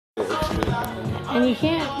shit. And you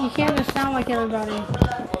can't just sound like everybody.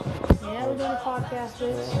 Yeah, we're doing a podcast,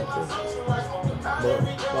 bitch. But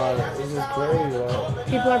like, it's just crazy. Like,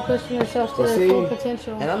 People are pushing themselves to their full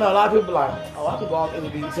potential. And I know a lot of people like, oh, I can go off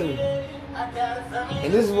NB too.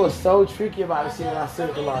 And this is what's so tricky about the shit when I said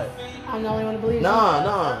it, like, I'm the only one to believe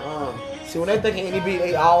Nah. See, when they think of any beat,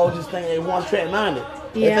 they all just think they one track minded.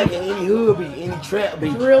 Yeah. They think of any hood beat, any trap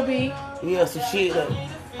beat. Real beat. Yeah, some shit that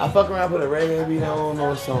I fuck around, put a reggae beat on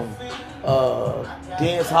or some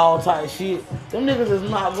dance hall type shit. Them niggas is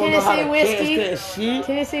not gonna know how to catch that shit.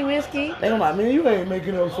 Tennessee whiskey. They gonna be like, man, you ain't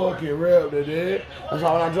making no fucking rap today. That's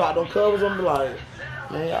why when I drop them covers, I'm be like,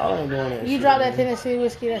 man, y'all ain't doing that shit. You drop that Tennessee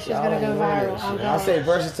whiskey, that shit's gonna go viral. I say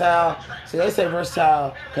versatile. See, they say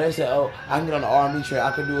versatile because they say, oh, I can get on the R&B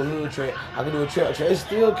track, I can do a hood track, I can do a trap track. It's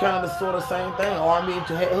still kind of the sort of same thing. R&B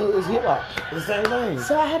to hood is hip hop. It's the same thing.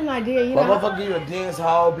 So I had an idea, you know. know. But if I give you a dance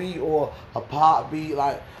hall beat or a pop beat,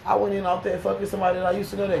 like I went in off that fucking somebody that I used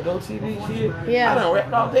to know that Go TV shit. Yeah. I done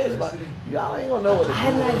rapped off that. It's like, y'all ain't gonna know what to do. I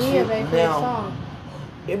had an idea, babe, for that song.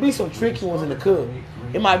 It be some tricky ones in the cook.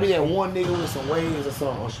 It might be that one nigga with some waves or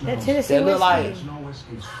something. That Tennessee that look like. What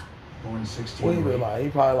he look like? He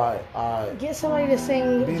probably like, alright. Get somebody to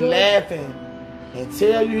sing. Be laughing and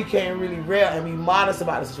tell you he can't really rap and be modest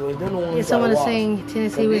about the situation. Them the ones get someone to sing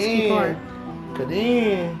Tennessee whiskey part. Cause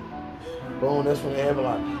then, boom, that's when they have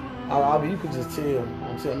like, you could just tell.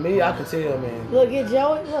 I'm telling me, I could tell, man. Look, get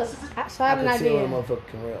Joey. Look, so I have an idea. I can tell idea. motherfucker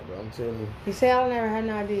can rap, bro. I'm telling you. You say I never had an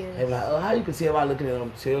idea. They be like, oh, how you can tell by looking at them?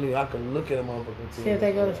 I'm telling you, I can look at a motherfucker and tell. See if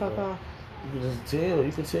they go the fuck off. You can just tell.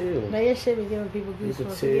 You can tell. Man, your shit be giving people goosebumps. You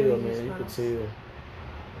can tell, man. You can tell. You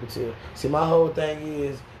can tell. See, my whole thing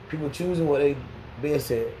is people choosing what they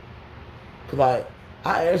best at. Cause like,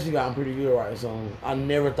 I actually gotten pretty good writing songs. I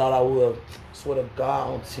never thought I would. Swear to God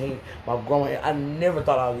on team, my growing, I never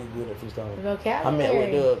thought I would get good at freestyling. I meant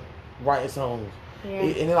with the writing songs. Yeah.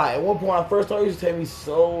 And then like at one point I first started, it used to take me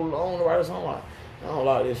so long to write a song. Like, I don't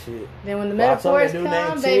like this shit. Then when the metaphors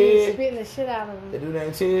come, they be spitting the shit out of them. The dude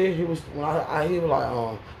named Ted, he was when he was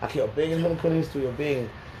like, I kept begging him to come in the studio, begging.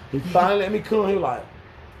 He finally let me come. He was like,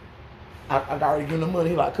 I got already given him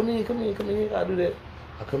money. He like, come in, you gotta do that.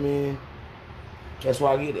 I come in. That's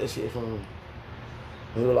where I get that shit from him.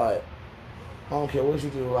 He was like, I don't care what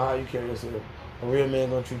you do or how you carry yourself. A real man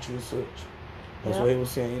gonna treat you as such. That's what he was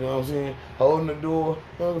saying, you know what I'm saying? Holding the door,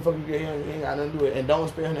 don't give a fuck you get him, he ain't got nothing to do it. And don't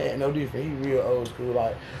spare him that no different. He real old school.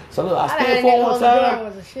 Like, so look, I spent for one time.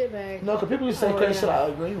 Was a shitbag. No, cause people used to say crazy shit like,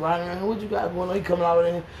 oh, girl, he riding around, what you got going on? He coming out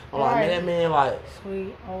there. I'm like, man, that man like,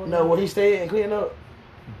 sweet, old no, where he stayed and clean up,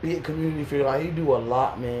 big community feel. Like, he do a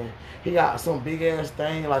lot, man. He got some big ass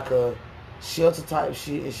thing, like a shelter type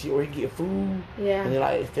shit and shit where he get food. Yeah. And then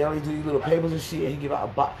like family do these little papers and shit and he give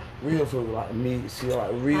out real food, like meat, shit, like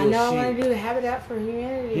real shit. I know I want to do the Habitat for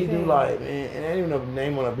Humanity. He do like, man, and ain't even no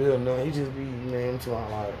name on a bill, no. He just be, man, to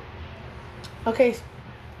like okay.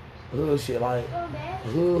 Hood shit, like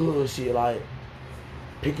hood shit, like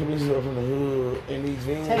picking bitches up from the hood in these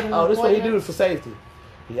vans. Oh, this what he do for safety.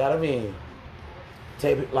 He got a van.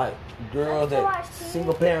 Take it like girls that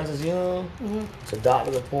single parents is young to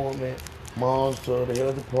doctor's appointment, moms to the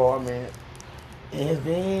health department. In his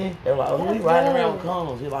van, they were like, oh, we riding around with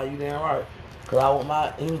condoms. He like, you damn right. Cause I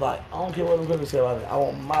want he was like, I don't care what them people say about me. I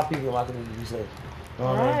want my people in my community to be safe. You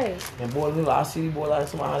know what I mean? And boys, like, I see boys like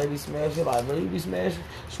somebody how they be smashing. Like, bro, you be smashing,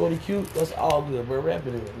 shorty cute, that's all good, bro.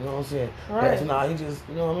 Rapping it, you know what I'm saying? Right. But nah, he just,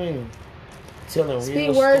 you know what I mean? Telling Speak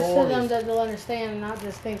real words stories. to them that they'll understand and not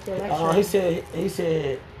just think they're lecturing. He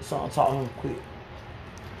said something taught him quick.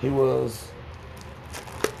 He was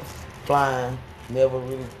flying, never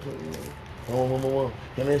really him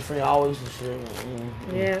and his friend always used to share.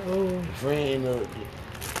 Yeah, ooh. Friend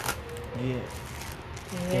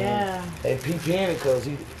Yeah. They peeping it because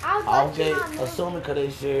he assuming because they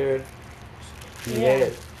shared. He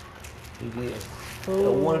did.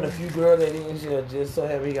 One of the few girls that didn't share just so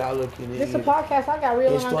happy he got looking at it. This is a podcast I got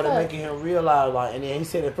real. It started making him realize, like, and then he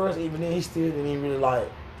said at first, even then, he still didn't even really like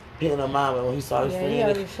pay no mind. But when he saw his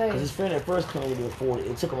friend, because his friend at first couldn't really afford it.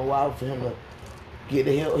 It took him a while for him to get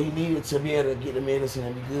the help he needed to be able to get the medicine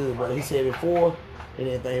and be good. But he said before, he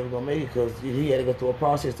didn't think he was gonna make it because he had to go through a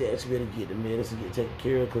process to actually be able to get the medicine, get taken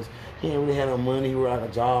care of. Because he didn't really have no money. He worked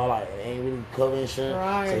like a job, like ain't really cover insurance.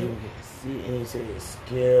 Right. So he would get sick, and he said it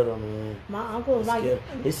scared him, man. My uncle was like,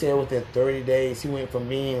 he said within 30 days he went from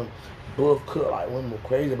being buff cut, like women were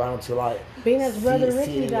crazy about him to like being his brother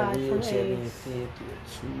Ricky died from AIDS.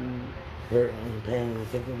 Hurt and pain,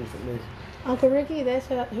 thinking different things. Uncle Ricky, that's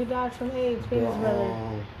who died from AIDS, being his brother.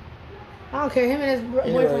 I don't care. Him and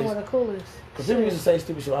his boyfriend were the coolest. Because people used to say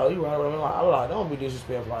stupid shit like, oh, you right? I was like, don't be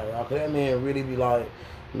disrespectful like that. Because that man really be like,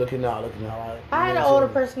 looking out. Like, I had an older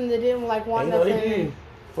person that didn't like want nothing. He did.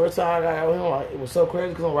 First time I got out with him, like, it was so crazy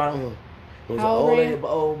because I'm riding with him. It was an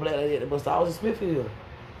old black lady at the bus stop. I was in Smithfield.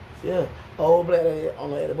 Yeah, old black lady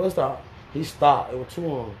at the bus stop. He stopped. It was two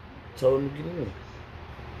of them. Told him to get in.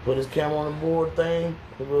 Put his camera on the board thing,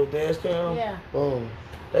 the little dash cam. Yeah. Boom.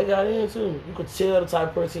 They got in too. You could tell the type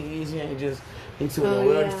of person he is. He ain't just, he took them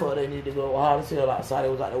wherever the fuck they need to go. Hard to tell outside. They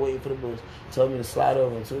was out there waiting for the bus. Told me to slide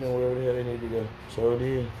over and took them wherever the hell they need to go. So it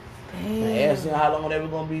did. Damn. I asked him how long they were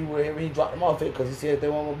going to be wherever he dropped them off at because he said if they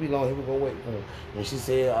weren't going to be long, he was going to wait for them. And she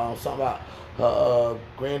said something about her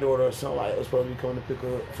granddaughter or something like that was supposed to be coming to pick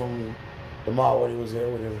her up from the mall where he was there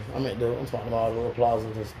or whatever. I'm talking about the little plaza,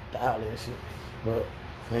 just the outlet and shit. But,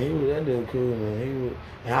 man, that dude cool, man.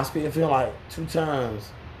 And I spit him like 2 times.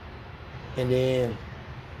 And then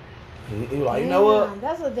he was like, you know what?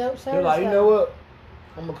 That's a dope service. He was like, you know what?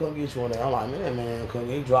 I'm gonna come get you one day. I'm like, man, come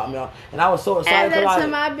get. He dropped me off, and I was so excited. Add that like, to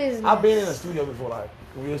my business. I've been in a studio before, like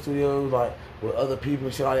real studios, like with other people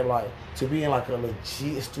and shit like that. Like to be in like a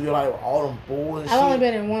legit studio, like with all them boards. And I've shit, only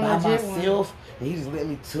been in one by legit myself, one. and he just let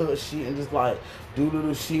me touch shit and just like do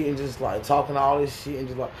little shit and just like talking all this shit and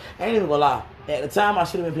just like I ain't even gonna lie. At the time, I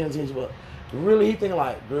should have been paying attention, but really, he thinking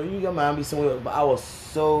like, girl, you got mind be somewhere else. But I was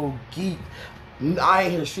so geeked. I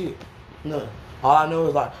ain't hear shit. No. All I know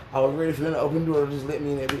is like I was ready for him to open the door to just let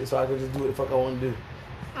me in that bitch so I could just do what the fuck I want to do.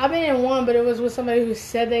 I've been in one, but it was with somebody who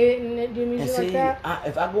said they didn't do music like that.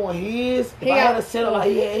 If I go in his, if I had a setup like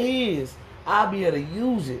he had his, I'd be able to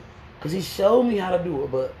use it. Because he showed me how to do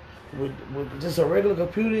it. But with just a regular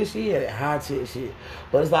computer and shit, he had that high-tech shit.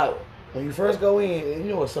 But it's like, when you first go in,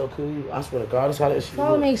 you know what's so cool? I swear to God, that's how that shit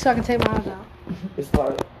Follow me so I can take my eyes out. It's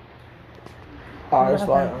like, alright, it's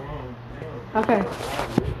like, okay.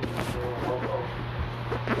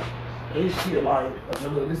 This shit like,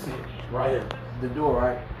 look, this is right here, the door,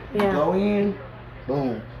 right? Yeah. You go in,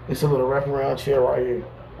 boom. It's a little wraparound chair right here.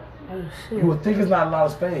 Oh, shit. You would think it's not a lot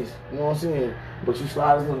of space, you know what I'm saying? But you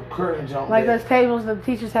slide this little curtain jump like there. those tables the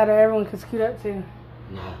teachers had that everyone could scoot up to.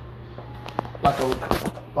 No.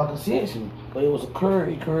 Like a section, but it was a curve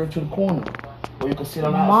to the corner. Where you could sit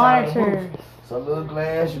on the outside of the booth. So a little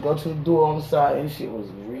glass, you go to the door on the side, and shit was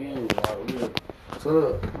real, like real. So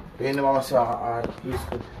look, being them outside, you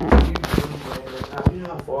know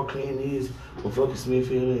how far clean it is from fucking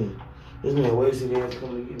Smithfield in. This man wasted ass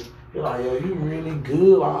coming to get me. You're like, yo, you really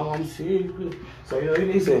good. Like, I'm serious. So, you know,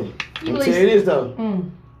 he said, let me tell you this, though.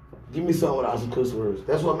 Give me something without some cuss words.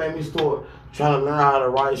 That's what made me start trying to learn how to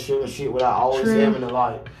write shit and shit without always having to,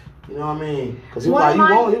 like, you know what I mean? Because he was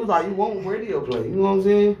like, you want radio play. You know what I'm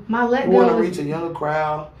saying? My let you go want to reach a younger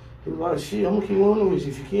crowd. He was like, shit, I'm going to keep wanting to reach.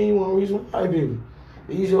 If you can't, you want to reach some white people.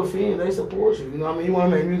 These your friends, they support you. You know what I mean? You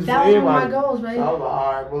want to make music for everybody. That was one of my goals, baby. So I was like,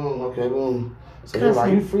 all right, boom, okay, boom. So he was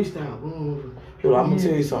like, you freestyle, boom. He was like, I'm going to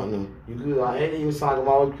tell you something, though. You good. I ain't even saying I'm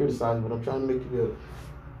always criticizing, but I'm trying to make you good.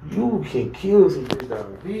 You can kill some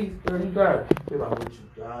freestyle. These, you got it. He was like, but you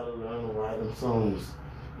got to learn to write them songs.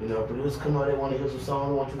 You know, producers come out, they want to hear some songs,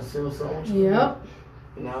 they want you to sing a song. Yep.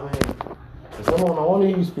 You know what I mean? And some of them don't want to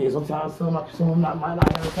hear you spit. Sometimes some of them might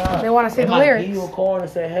not have time. They want to see the They lyrics. might give you a call and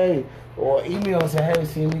say, hey, or email and say, hey,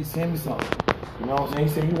 send me something. You know what I'm saying?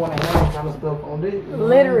 He said you want to have that kind of stuff on this. You know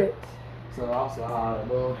Literate. So I said, all right,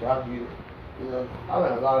 well, okay, I'll get it. You know, I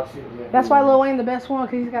learned a lot of shit. Man. That's why Lil Wayne the best one,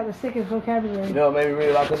 because he's got the sickest vocabulary. You know what made me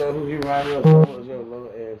really like who he reminded me of? So much, yo,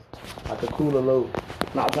 low ass. Like a cooler low.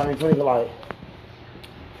 Not trying to be funny, like.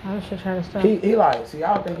 I was just trying to stop. He like, see,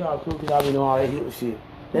 I don't think y'all cool because I be doing all that hip shit.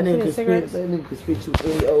 That nigga could spit you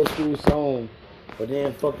any old school song, but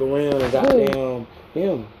then fuck around and goddamn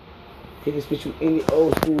him. He can spit you any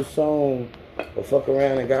old school song, but fuck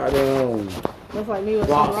around and goddamn. Looks like me with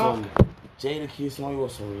some rock. Jadakiss on you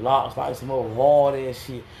with some locks, like some old hard ass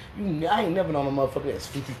shit. I ain't never known a motherfucker that's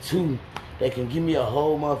 52 that can give me a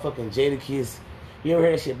whole motherfucking Jadakiss. You ever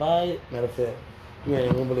heard that shit by it? Matter of fact. You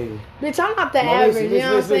ain't even believe it. Bitch, I'm not the average, you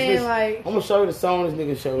know what I'm saying? Like, I'm gonna show you the song this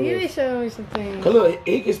nigga showed you us. need to show me some things. Cause look,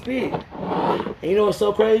 he can spit. And you know what's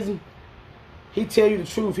so crazy? He tell you the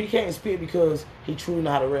truth. He can't spit because he truly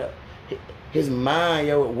know how to rap. His mind,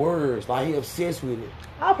 yo, with words, like he obsessed with it.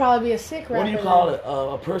 I'll probably be a sick rapper. What do you call it?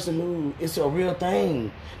 A person who, it's a real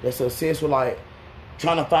thing that's obsessed with like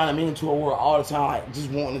trying to find a meaning to a word all the time, like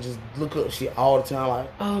just wanting to just look up shit all the time,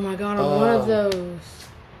 like. Oh my God, I'm one of those.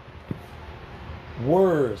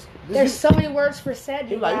 Words. There's so many words for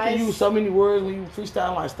said, you like, guys. you can use so many words when you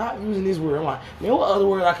freestyle. Like, stop using this word. I'm like, man, what other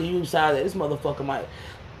word I can use besides that? This motherfucker might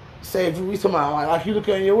say, if we talking about, like you look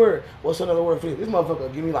at your word, what's another word for this? This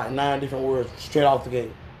motherfucker give me like 9 different words straight off the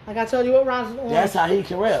gate. Like I told you, what rhymes with orange? That's how he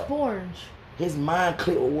can rap. Orange. His mind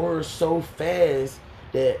clicked with words so fast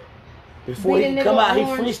that Before he come out, he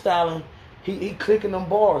freestyling. He clicking them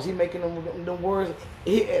bars. He making them words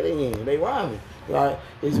hit at the end. They rhyming. Like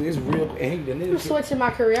it's real. And I'm switching my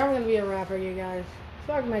career. I'm gonna be a rapper, you guys.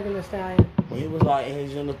 Fuck Megan Thee Stallion. When he was like in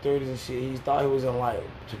his younger 30s and shit, he thought he was in like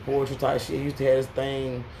poetry type shit. He used to have this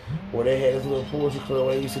thing where they had this little poetry club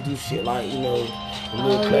where they used to do shit like, you know,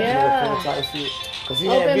 little little type shit. Cause he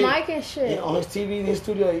open mic and shit. On his TV in his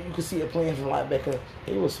studio, you could see it playing from like back up.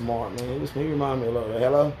 He was smart, man. He reminded me a lot of that.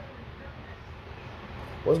 Hello?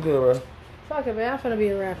 What's good, bro? Fuck it, man. I'm finna be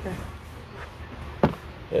a rapper.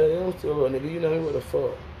 Hell yeah, I'm still a little nigga. You know me, what the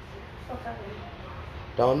fuck? Okay.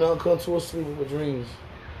 Don't nothing come to a sleep with dreams.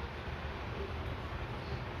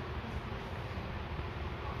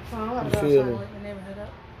 I'm about to go outside and wake the neighborhood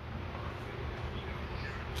up.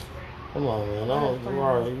 Come on, man. I'm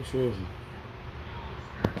alright. You tripping.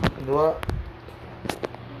 Do what?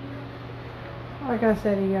 Like I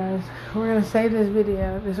said, you guys, we're going to save this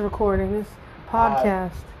video, this recording, this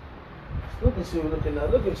podcast. Look at you, look at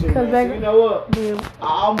you, man. So you know what? I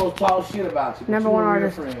almost talk shit about you. Number one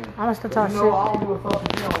artist. I must have talked shit. I don't give a fuck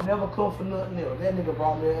if you don't never come for nothing else. That nigga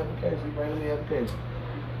brought me an application. He bring me an application.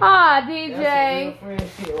 Ah, DJ. That's some real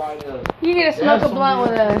friend shit right there. You need to smoke a blunt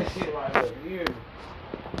with us. Shit right there. You hear me?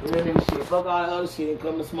 Real nigga shit. Fuck all that other shit and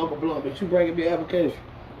come and smoke a blunt. But you bring me an application.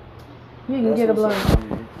 You can get a blunt.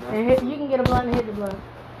 You can get a blunt and hit the blunt.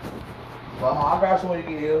 Well, I got you when you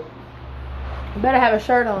get here. You better have a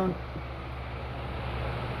shirt on.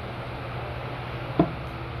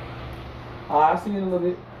 Alright, I'll see you in a little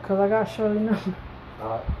bit. Cause I got Shirley number.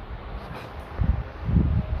 Alright.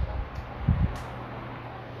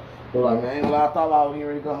 But like, man, I ain't gonna lie, I thought I was getting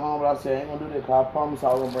ready to go home, but I said I ain't gonna do that because I promised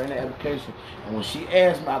I was gonna bring the application. And when she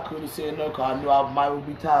asked me, I couldn't have said no because I knew I might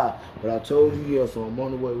be tired. But I told you yes, so I'm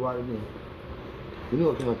on the way right now. You know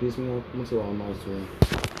what kind of piss me off? I'm gonna tell you all nice to him.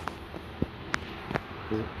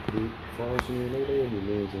 He follows me and they be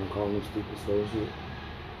names and call me stupid slow shit.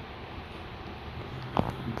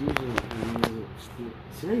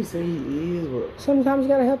 See, they say he is, but sometimes you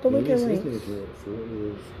gotta help the wicked links.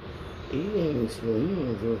 He ain't slow. He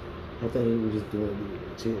ain't slow. I think he was just doing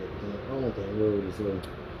it to chill. I don't think he was slow.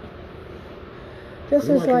 This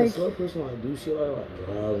is like a slow person like do shit like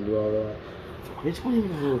drive and do all that. Bitch, I don't even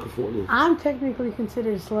know how to work a forklift. I'm technically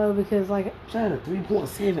considered slow because like I had a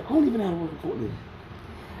 3.7. I don't even know how to work a forklift.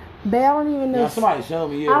 But I don't even know. Now, somebody show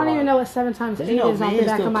me. Yeah, I don't even know what 7 times 8 is off the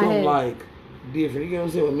back of my head. Like different. You get what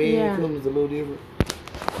I'm saying? When men comes a little different.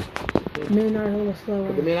 Men are a little slower.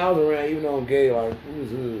 But the men I was around, even though I'm gay, like it was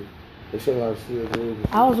hood. They show me like still good.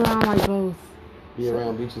 I was around like both. Be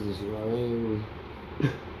around bitches and shit. Like, I ain't really.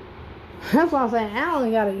 That's what I'm saying.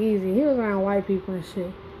 Alan got it easy. He was around white people and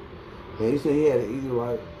shit. Yeah, he said he had it easy.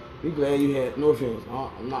 Like, be glad you had no offense.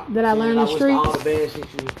 I'm not. Did I learn the streets? All the bad shit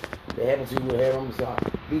that happened to you had on the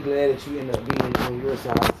side. Be glad that you ended up being on your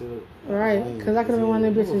side too. Right, because I could have been one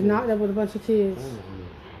of them bitches knocked up with a bunch of kids.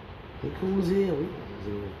 He cool as hell.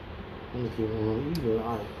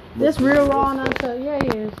 This real raw and uncut. Yeah, he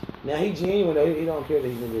is. Now he genuine though. He don't care that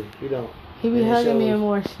he's gonna do. He don't. He be hugging me and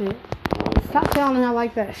more shit. Stop telling him I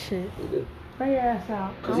like that shit. Bring your ass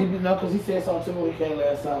out. Cause he said something to me when he came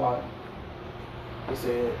last time. Like he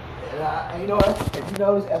said, and you know what? If you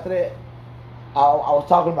notice after that, I was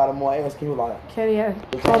talking about it more. I asked him like, Katie had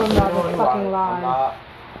told him about the fucking lie.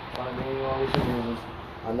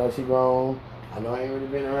 I know she grown. I know I ain't really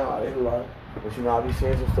been around like that. Like, but you know, I be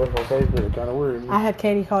seeing some stuff on Facebook. It kind of worried me. I had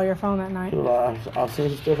Katie call your phone that night. Like, I've seen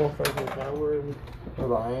some stuff on Facebook. It kind of worried me.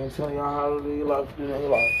 Like, I ain't telling y'all how to live your life. You know,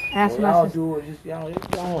 like, ask y'all do it. Just y'all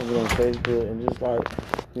get on Facebook and just like,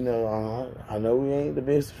 you know, I know we ain't the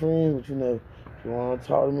best friends, but you know, if you want to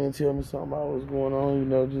talk to me and tell me something about what's going on, you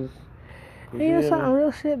know, just. You know something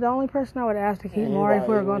real shit? The only person I would ask to keep Maury if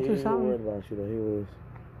we were going through something. He was worried about you though. He was.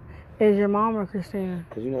 Is your mom or Christina?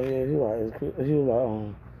 Cause you know, yeah, he was like,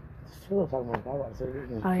 she was talking about. I was about to say this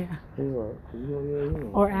thing. Oh yeah. He was like, you know,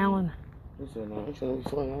 yeah. Or Alan. He said, no, he shouldn't be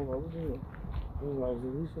swinging. I was like, what you doing? He was like,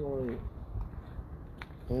 dude, you shouldn't worry.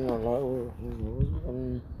 I'm like, what? I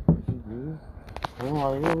mean, I'm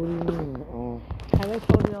like, what do you mean? Have they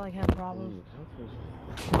told you to like have problems?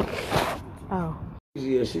 Oh.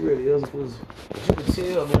 Yeah, she really is. You can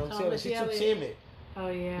tell, man. I'm telling you, she's too timid. Oh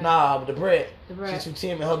yeah. Nah, but the Brett. She's too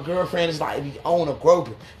timid. Her girlfriend is like on her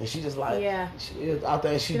groping, and she just like. Yeah. She is. I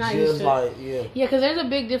think she just like yeah. Yeah, because there's a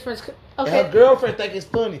big difference. Okay. And her girlfriend think it's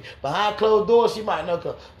funny. Behind closed doors, she might know.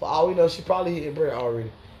 Cause for all we know, she probably hit Brett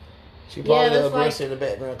already. She probably let her girl in the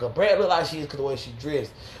background. Cause Brett look like she is cause the way she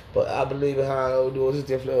dressed. But I believe behind closed doors, it's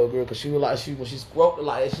definitely a girl. Cause she look like when she groped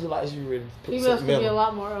like that, she look like she really. Females can be a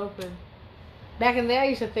lot more open. Back in the day, I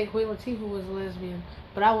used to think Queen Latifah was a lesbian,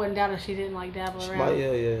 but I wouldn't doubt if she didn't like dabble around.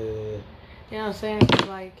 Yeah. You know what I'm saying? 'Cause,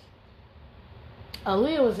 like,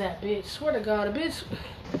 Aaliyah was that bitch. Swear to God, a bitch.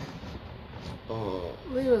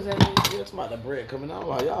 Aaliyah was that bitch. Yeah, it's about the bread coming out.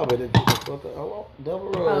 Like, y'all better get the fuck up. Double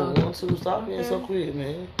roll. 1, 2, stop being so quick,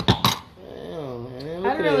 man. Damn, man.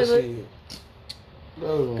 Look at that shit.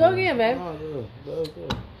 Go again, babe. Go.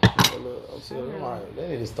 Look, I'm saying, like, they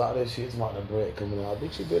need to stop that shit. It's about the bread coming out.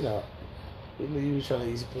 Bitch, you been out. We knew you was trying to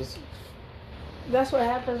eat some pussy. That's what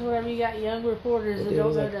happens whenever you got young reporters that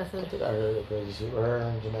don't know nothing. I think I heard that crazy shit with her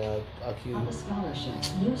and Janae IQ. On a scholarship.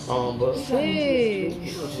 But Six.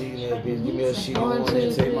 she that bitch give me a sheet. 1,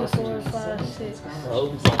 2, 3, take my 4, seat. 5, 6. Oh,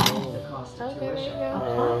 The cost of Okay, there you tuition. go.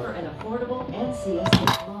 Apply for an affordable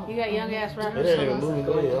NCSA loan. You got young ass It rappers. ain't even so moving.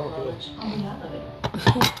 Go ahead. I don't care. On the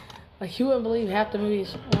elevator. like you wouldn't believe half the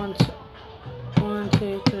movies. 1,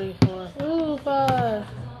 2, 3, 4. Ooh, 5.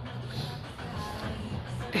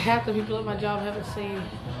 Half the people at my job haven't seen.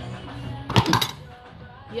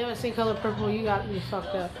 You haven't seen Color Purple, you got me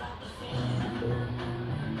fucked up.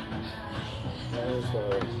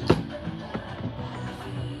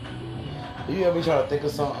 You ever be trying to think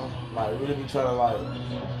of something? Like, really be trying to, like,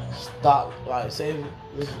 stop, like, say,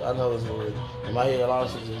 this is, I know it's weird. In my head, a lot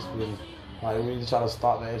of shit just really, like, really try to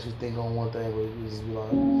stop and actually think on one thing, but you just be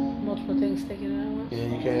like, Multiple things sticking out at once. yeah,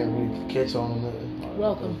 you can't really catch on nothing. Like,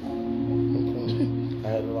 Welcome. I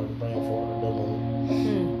had to, like, a brain fart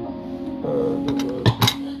or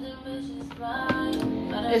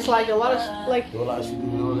It's like a lot of, like, do a lot of shit you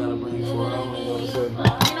don't gotta bring for it. I don't know what to say.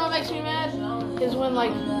 you know what makes me mad? Is when,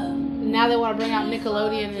 like, now they want to bring out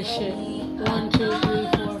Nickelodeon and shit. 1, 2, 3,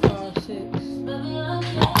 4, 5,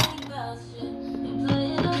 6.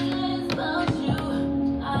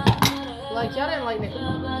 Like, y'all didn't like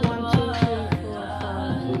Nickelodeon. 1, 2, 3, 4,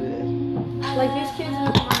 5. Like, these kids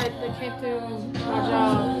that came through my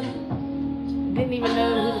job didn't even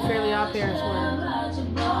know who the Fairly Odd Parents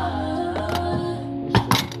were.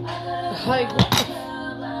 Like,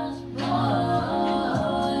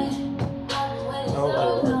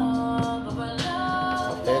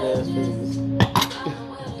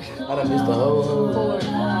 I done missed the whole 4.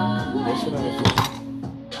 That shit ain't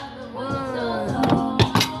fit.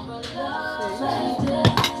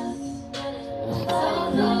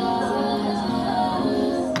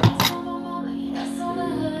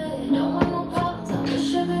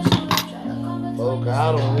 Oh,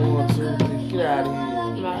 God, I don't want to. Get out of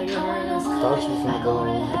here. Not get hurt. Thought you was finna go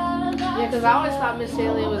on. Yeah, because I always thought Miss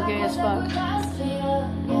Elliott was gay as fuck. I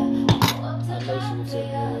know she was taking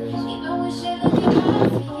her ass.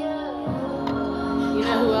 You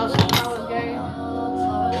know who else I thought was gay?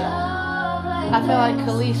 I feel like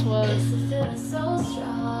Khalees was.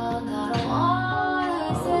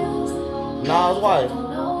 Nas' wife.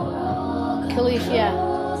 Khalees, yeah.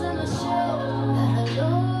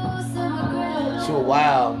 She was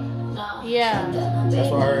wild. Yeah. That's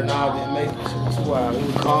why her and Nas didn't make it. She was too wild. He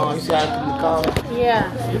was calm. You see how he was calm?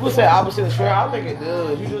 Yeah. People say opposite of fair. I think it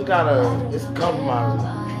does. You just gotta, it's compromising.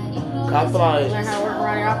 I feel like, Learn how to work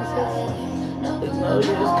around your opposites.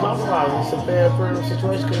 it's compromising. It's a bad freedom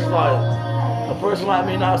situation because it's like, a person like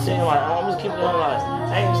me not saying like, oh, I'm just keeping it like,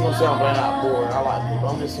 I ain't just gonna say I'm playing out bored. I like people.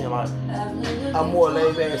 I'm just saying like, I'm more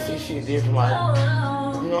laid back and see shit different. Like,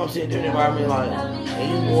 you know what I'm saying? Different environment, like, and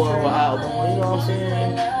you more of an outgoing, you know what I'm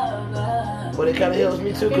saying? But it kind of helps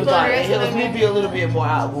me too, because like, it helps me be a little bit more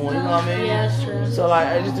outgoing, you know what I mean? Yeah, that's true. So like,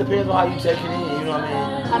 it just depends on how you take it in, you know what I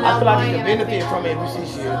mean? I'm I feel like you outgoing can and I benefit think- from it if you see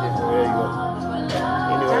shit different. There you go.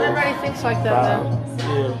 Not Anyway. everybody thinks like that, though.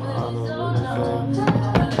 Yeah, I know.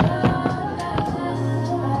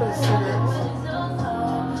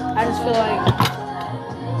 I just feel like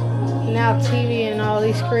now TV and all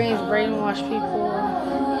these screens brainwash people.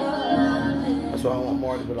 That's why I want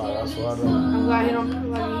more to be like, that's what I do. I'm glad he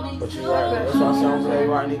don't like. But you're right, that's why I say I'm glad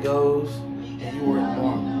Rodney goes and you work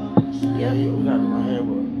more. Yeah, we got to do my hair,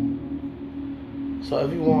 but. So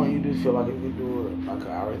if you want, you do feel like you could do it, like an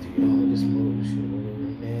hour to get home, just move shit, whatever.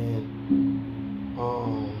 And,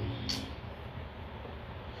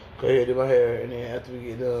 go ahead, do my hair, and then after we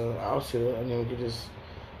get done, I'll chill, and then we can just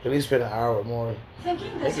at least spend an hour or more. Make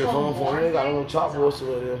it fun for me. They got a little chalkboard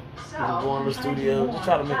over there. You can go in the studio, just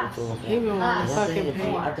try to make it fun for He me. been wanting to fucking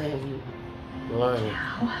I paint. think if you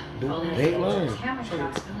learn, they learn.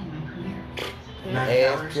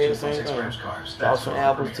 Ass, kid, same thing. Start some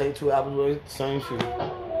apples, take 2 apples away, same shit.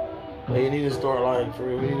 But you need to start like, for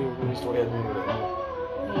real, we need to really start having with that.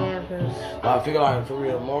 Yeah, because I feel like, for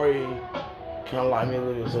real, Maury kind of like me a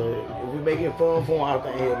little bit. So if we make it fun for him, I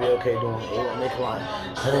think he'll be okay doing it. He won't make it like,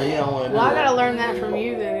 hey, yeah, I want to do well, I that. gotta learn that from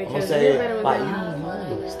you then I'm because saying, you're better with like, that.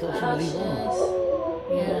 you Stuff from these rooms.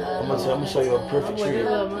 Yeah. I'm gonna show you a perfect With trick. your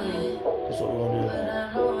little money. That's what we're gonna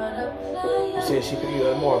do. You said she could give you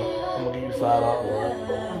that more. I'm gonna give you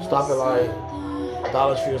 $5. Stop at like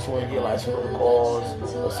Dollar Tree or somewhere and get like some little cars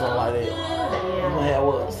or something like that. You're gonna have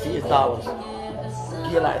what? $6.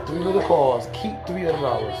 Get like 3 little cars. Keep $300. 3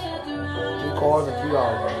 cars and $3.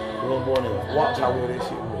 We're gonna go in there. Watch how weird this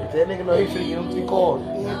shit is. If that nigga know he finna get them 3 cars,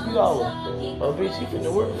 he had $3. Oh bitch, he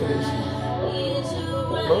finna work for this shit.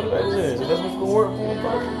 Bro, that makes sense. That's what's gonna work for him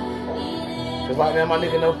first. Cause like now my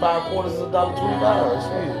nigga know 5 quarters is $1.25.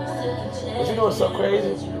 Shit. But you know what's so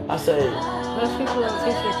crazy? I say Most people don't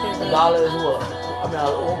teach their kids $1 that. is what? I mean,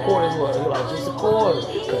 1 quarter is what? He like, just a quarter.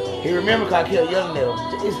 He remember cause I kept yelling at him.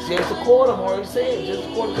 It's just a quarter, Mario said. Just a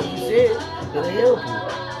quarter, cause you said it'll help you.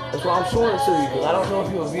 That's why I'm showing it to you. Cause I don't know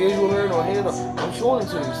if you're a visual learner or head. I'm showing it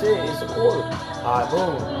to you. You said it's a quarter. Alright,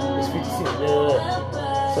 boom. It's 50 cents.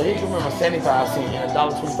 So he can remember 75 cents and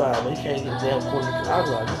 $1.25, but he can't get a damn quarter. I was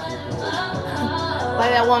like,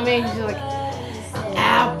 Like that one man, he's just like,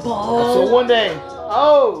 apple. so one day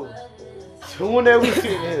we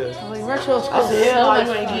sitting here. I'm like, retro school. I said, hell, no,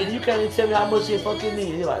 you ain't getting. You can't even tell me how much you fucking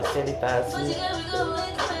need. He like 75 cents.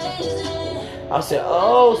 I said,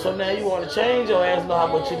 oh, so now you want to change your ass? Know how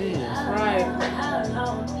much it is? Right.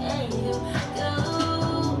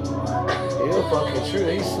 Yeah, fucking true.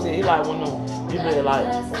 He slick. He like one of them. You better like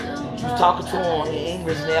you talking to him in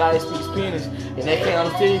English and they like speak Spanish and they can't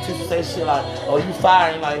understand you to say shit like, oh, you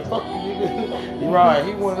fired. Like, fuck you, nigga. You right.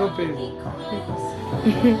 He one of them people. I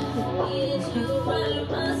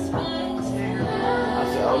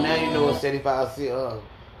said, oh, now you know what 75 cents.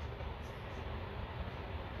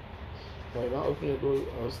 Wait, don't open the door.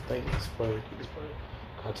 I was thinking spray. Get the spray.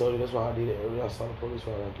 I told you that's why I did it earlier. I saw the police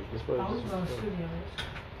right. I get the spray.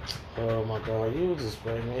 Oh my god, you was just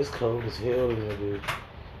spray, man. It's cold as hell in there, dude.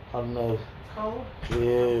 I don't know. Cold?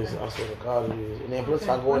 Yes, I swear to God it is. And then plus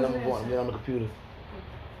I go in there, I'm going to get on the computer.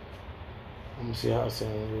 I'm gonna see how it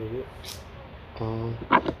sounds a little bit.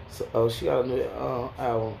 So, oh, she got a new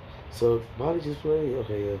album. So, Body just played?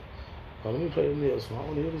 Okay, yeah. Let me play the next one. I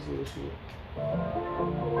want to hear this little shit.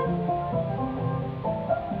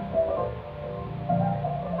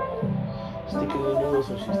 Stick it in the door,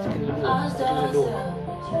 so she's sticking in the door. Stick it in the door.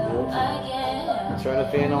 Yep. Turn the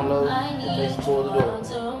fan on low and face toward the door.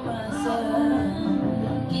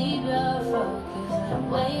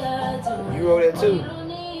 You wrote that too?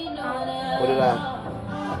 What did I?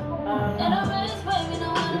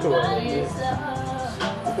 You can write that.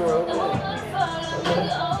 You can write that. Okay.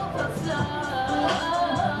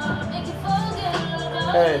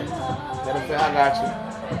 Hey, matter of fact, I got you.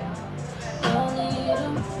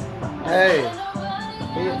 Hey.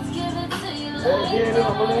 Here, I'm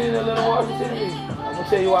gonna need a little watch TV. I'm gonna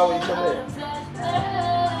tell you why when you come back.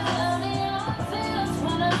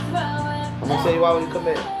 I'm gonna tell you why when you come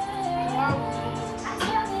back.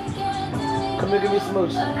 Come here, give me some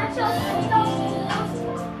mooch.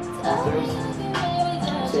 Thirsty.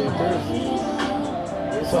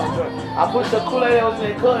 It's on drink. I put your Kool-Aid that was in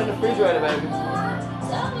that cup in the refrigerator, baby. I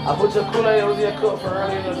put your Kool-Aid that was in that cup from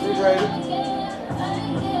earlier in the refrigerator.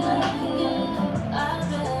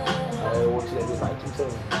 What you did like 2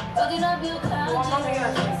 times.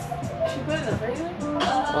 She put it in the freezer? Oh,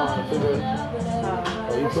 the refrigerator.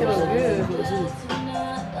 Oh, you put it good.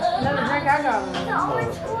 Another drink I got one.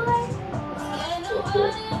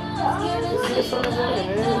 Get something in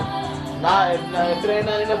there, man. Nah, if it ain't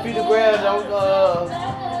nothing enough for you to grab, don't,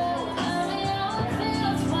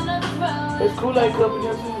 there's Kool-Aid cup in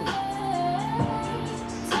there too.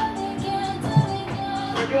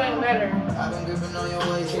 We're doing better.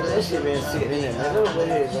 That shit been sitting in there, man. Don't go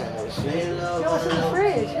ahead and drink that shit. No, it's in the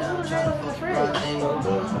fridge. It's in the fridge.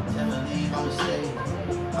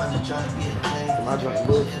 My drink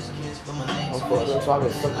good. I'm fucked up, so I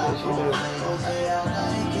been sucking that shit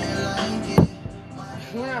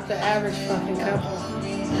in. We're not the average fucking couple.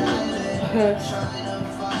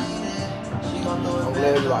 I'm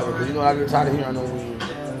glad you like it, because you know I get tired of hearing no weed.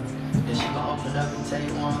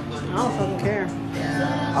 I don't fucking care.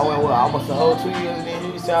 I went, well, almost the whole 2 years and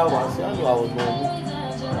then you said I knew I was going to.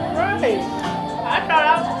 Right. I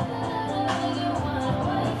thought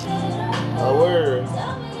A word.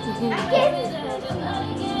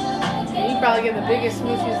 And you probably get the biggest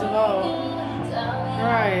smoochies of all.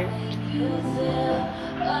 Right.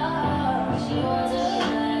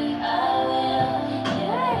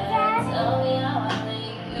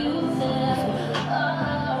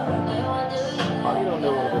 Oh, you don't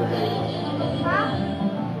know what to do.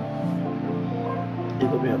 You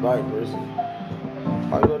could be a bike person.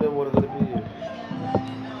 Oh, you don't know what to do.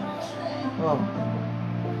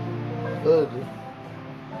 Ugly.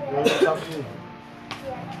 Mommy don't talk to you.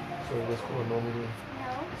 Yeah. So what's going on with you? No.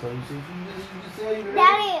 So you say you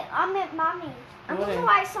Daddy, I meant mommy. I'm What? gonna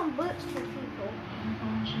write some books for people.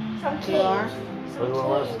 Some kids. You are? So you Some want to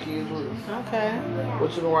write some kids. kids books? Okay. Yeah. What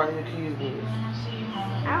you gonna write in your kids books? I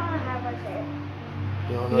don't know how about that.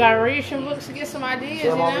 You don't You know? gotta read some books to get some ideas,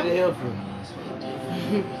 Tell you mommy to know? help you.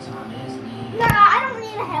 No, I don't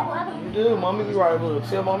need to help them. You do. Mommy be writing books.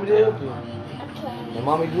 Tell mommy to help you. Okay. And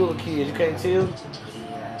mommy good with kids. You can't tell?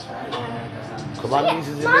 Cause my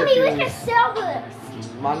nieces and Mommy, we can nephews. sell books.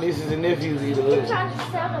 My nieces and nephews eat a We're little. trying to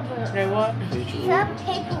sell the books. They what? Sell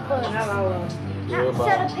paper books. Not all of them. Yeah, Not about-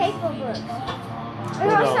 sell the paper books. We're Hold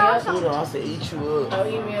gonna sell on, some. hold on. I said eat you up. Oh,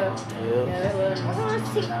 eat me up. Yeah. Yeah, they love We're me. gonna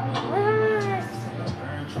see. We're gonna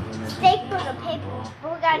staple the paper. But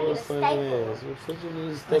we gotta get a What's staple. stacking ass? What you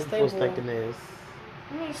need a staple for staple. stacking ass?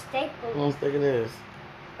 We need a staple. What's stacking ass?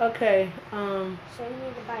 Okay, So you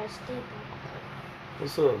need to buy a staple.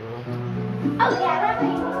 What's up, man? Oh yeah, that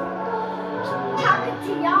means talking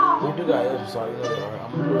to y'all. We do got help, so you know that, right? I'm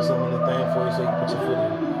gonna put something in the thing for you so you can put your foot in.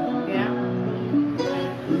 yeah.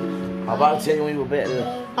 I'm about to tell you when you were back there.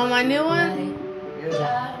 On my new one?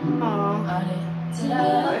 Yeah. Oh. I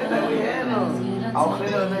didn't think we had none. I was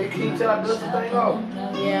cleaning up there. Can you tell I dust the thing off?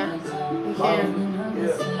 Yeah. You can.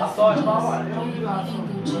 Yeah. I saw it, Mama. I didn't know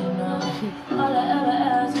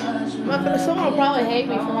Someone will probably hate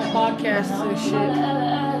me for my podcasts and shit.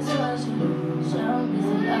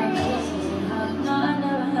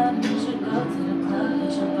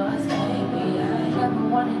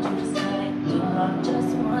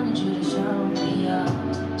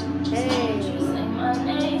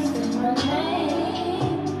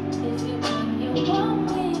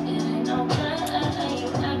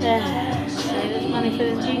 Save this money for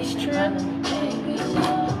this beach trip.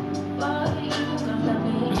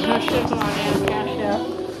 I should come on damn cash out.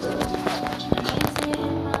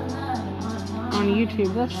 On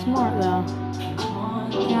YouTube, that's smart though.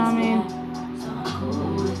 You know what I mean?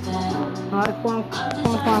 Like one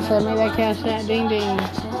said, make that cash out, ding ding.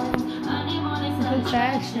 Good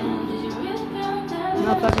action.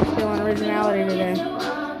 Motherfucker's feeling originality today.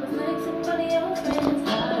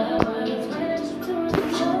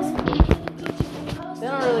 They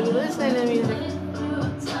don't really be listening to music. You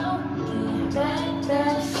just can't make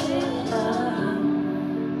that shit up.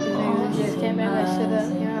 You know what I'm saying?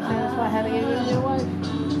 That's why I had to get rid of your wife.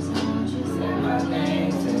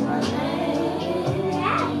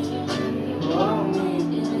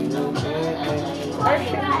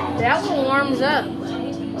 That one warms up.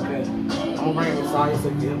 Okay. I'm gonna bring it inside so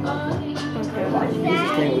you can Okay. You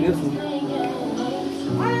just came with this one.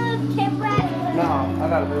 No, I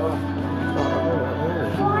gotta be on.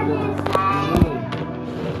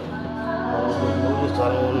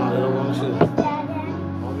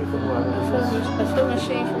 A foot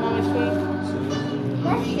machine for mommy's feet.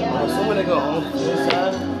 Somewhere they go on this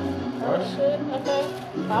side. Oh shit, okay.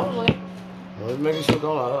 Probably. I was making sure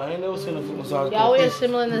going on. I ain't never seen a foot massage. Y'all we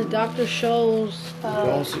assembling this Dr. Scholl's You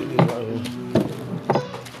don't see this right here.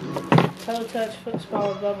 toe touch foot spa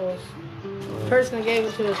with bubbles. The person that gave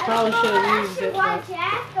it to us probably should have used it. But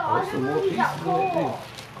There's some more pieces in that thing.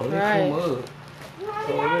 Oh, this Right. cool mug.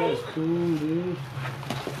 Oh, that's cool, dude.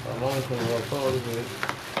 I'm only from her phone, isn't it?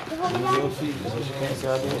 Your feet, so she can't say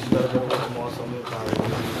I did. She gotta go to work tomorrow, so I'm gonna call her.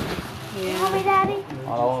 Mommy, Daddy?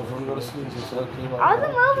 All I want from her to go to sleep, so she came out. All the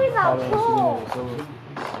movies are cool. So,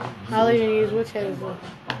 I'll even use which head is it?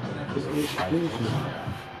 it's exclusive.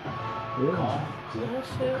 Yeah. Oh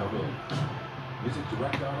shit.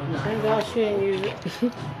 Thank God she didn't use it.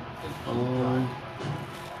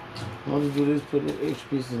 Why don't you do this? Put the extra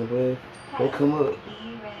pieces in the bag. They come up.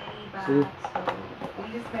 See?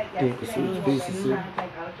 Yeah, you can see the pieces. See?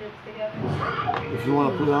 If you want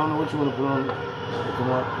to put it, I don't know what you want to put on it. They come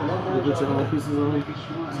out. You put your own pieces on it.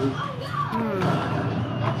 See?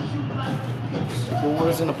 But when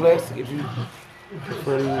it's in the plastic, if you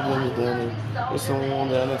prefer to use them down there, there's some one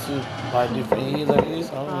down there too. Like different heads like this.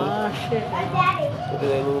 I don't know. Oh shit. Daddy, Look at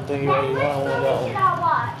that little thing right here. I want that pick one. out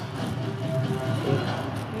what?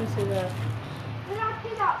 Let me see that. We're gonna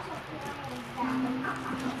pick out something.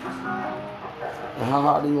 And how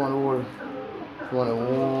hot do you want to order? You want it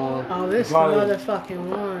warm? Oh, this Probably- motherfucking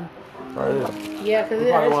one. Right here. Yeah, because You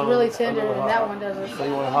probably it's want really a tender little and that hot. one doesn't. So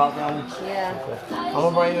you want it hot down? Yeah. I'm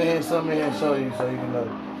gonna bring you in something here and show you so you can know.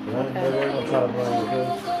 They're gonna try to bring it, okay?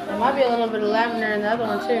 There might be a little bit of lavender in the other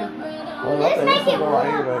one too. Well, I think this will go right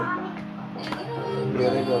here, baby. Yeah,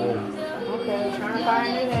 they go there. Okay, trying to find a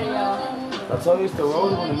new head, y'all. I told you it's the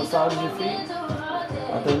roller one that massages your feet. I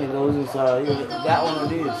think it goes inside. You get that one or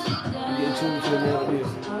this. You get two to the other this.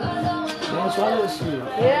 Man, try that shit.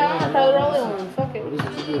 Yeah, I thought the rolling one. Fuck it. What is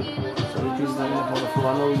it you good. So these pieces I have on the floor,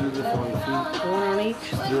 I know we use it for your feet. One on each.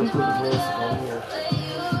 Still put the plastic on here.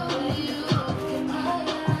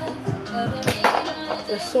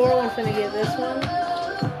 The sore one finna get this one.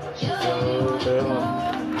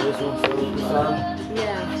 This one, so this arm.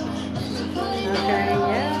 Yeah. Okay,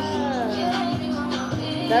 yeah.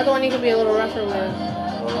 The other one you can be a little rougher with.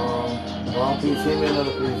 Wrong piece, send me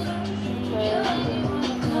another piece.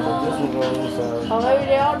 This one goes inside. Oh, maybe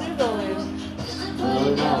they all do go in. No,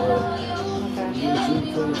 they're not, right? Okay. You can shoot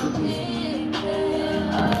between the two pieces.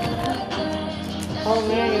 Oh,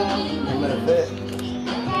 manual. As a matter of fact,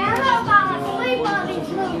 Hey, I'm not falling asleep on these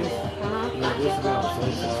movies.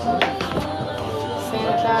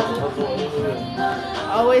 Sanitize.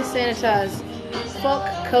 Always sanitize. Fuck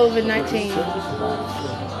COVID-19.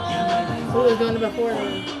 Who was doing it before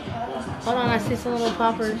then? Hold on, I see some little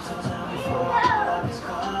poppers.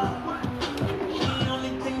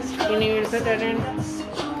 You need me to put that in?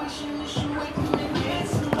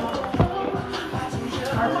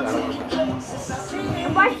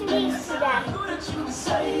 I'm watching these today.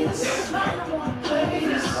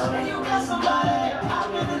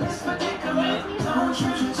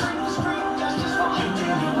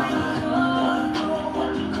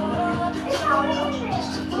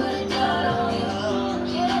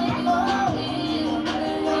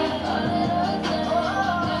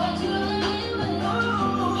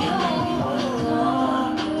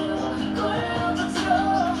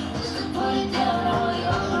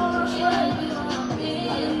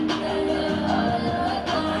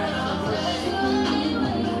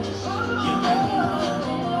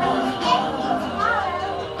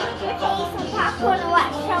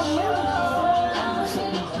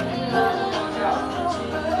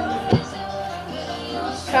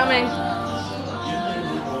 Coming.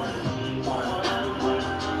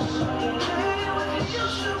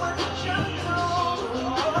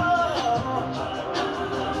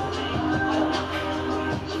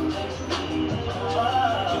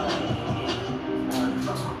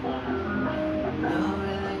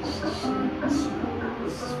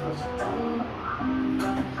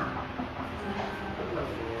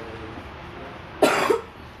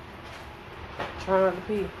 Try not to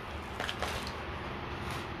pee.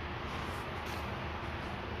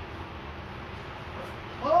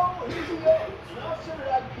 Oh, easy there. Not-centered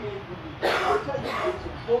IPA with the type notes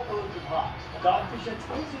of boatloads of hops. Dogfish Head's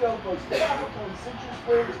easy oak boasts tropical and citrus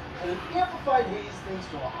flavors and an amplified haze thanks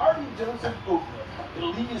to a hearty dose of oat milk.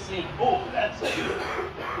 It'll leave you saying, "Oh, that's it."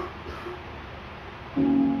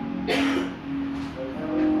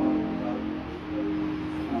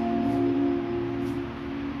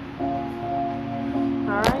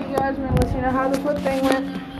 Alright, you guys, we're gonna let you know how the flip thing went.